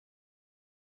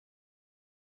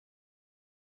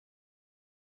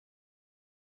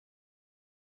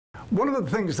One of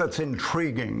the things that's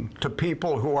intriguing to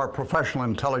people who are professional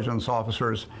intelligence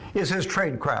officers is his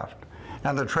tradecraft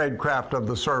and the tradecraft of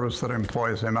the service that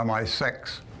employs him,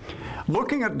 MI6.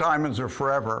 Looking at Diamonds Are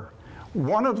Forever,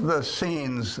 one of the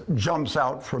scenes jumps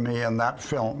out for me in that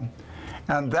film,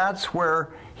 and that's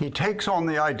where he takes on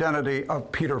the identity of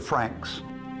Peter Franks.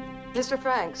 Mr.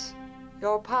 Franks,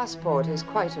 your passport is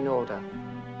quite in order.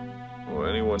 Well,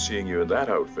 anyone seeing you in that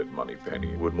outfit,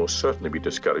 Moneypenny, would most certainly be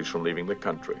discouraged from leaving the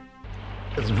country.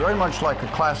 It's very much like a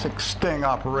classic sting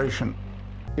operation.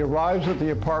 He arrives at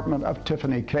the apartment of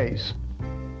Tiffany Case.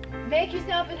 Make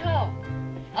yourself at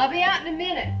home. I'll be out in a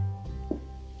minute.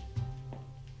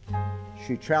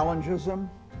 She challenges him.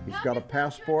 He's got a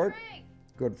passport,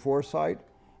 good foresight.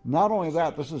 Not only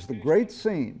that, this is the great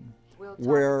scene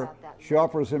where she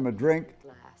offers him a drink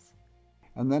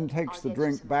and then takes the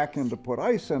drink back in to put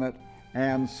ice in it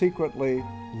and secretly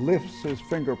lifts his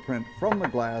fingerprint from the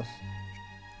glass,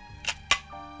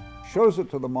 shows it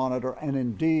to the monitor, and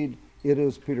indeed, it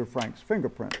is Peter Franks'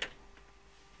 fingerprint.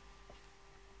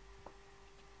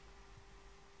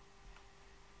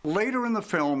 Later in the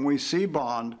film, we see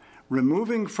Bond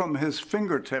removing from his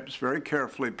fingertips very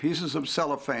carefully pieces of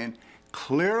cellophane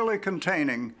clearly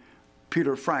containing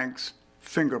Peter Franks'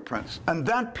 fingerprints. And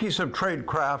that piece of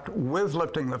tradecraft with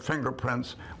lifting the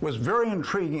fingerprints was very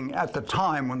intriguing at the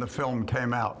time when the film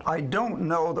came out. I don't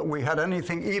know that we had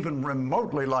anything even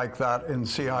remotely like that in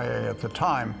CIA at the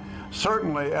time.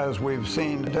 Certainly, as we've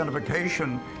seen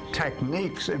identification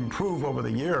techniques improve over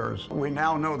the years, we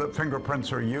now know that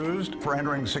fingerprints are used for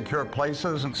entering secure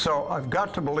places. And so I've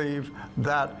got to believe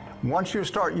that once you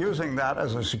start using that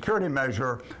as a security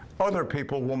measure, other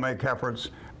people will make efforts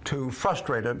to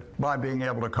frustrate it by being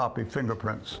able to copy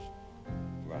fingerprints.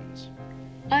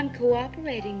 I'm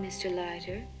cooperating, Mr.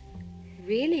 Leiter.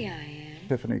 Really, I am.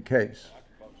 Tiffany Case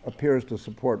appears to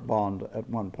support Bond at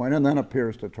one point and then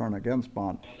appears to turn against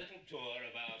Bond.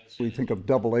 We think of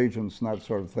double agents and that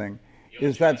sort of thing.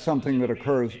 Is that something that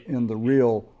occurs in the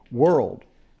real world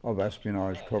of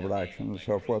espionage, covert action, and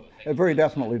so forth? It very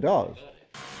definitely does.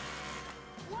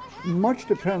 Much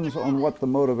depends on what the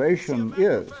motivation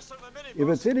is. If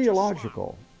it's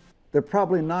ideological, they're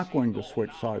probably not going to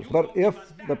switch sides. But if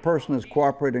the person is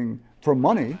cooperating for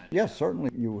money, yes, certainly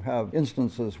you have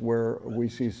instances where we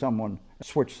see someone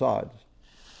switch sides.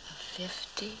 A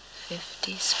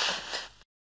 50-50 split.